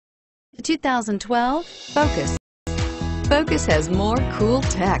The 2012 Focus. Focus has more cool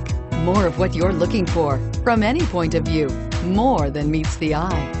tech, more of what you're looking for from any point of view, more than meets the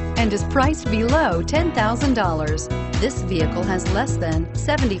eye, and is priced below $10,000. This vehicle has less than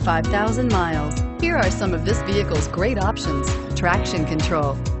 75,000 miles. Here are some of this vehicle's great options: traction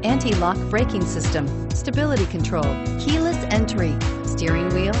control, anti-lock braking system, stability control, keyless entry, steering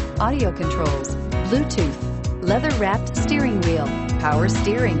wheel audio controls, Bluetooth, leather-wrapped steering wheel, power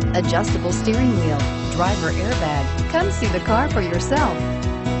steering, adjustable steering wheel, driver airbag. Come see the car for yourself.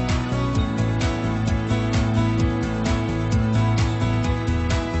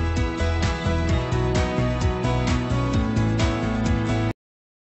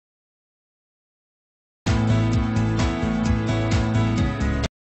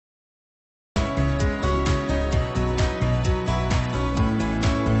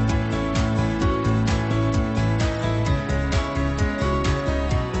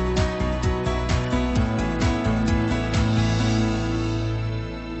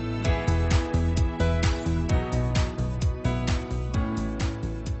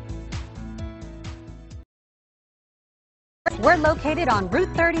 We're located on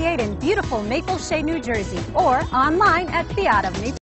Route 38 in beautiful Maple Shade, New Jersey, or online at Fiat of Maple.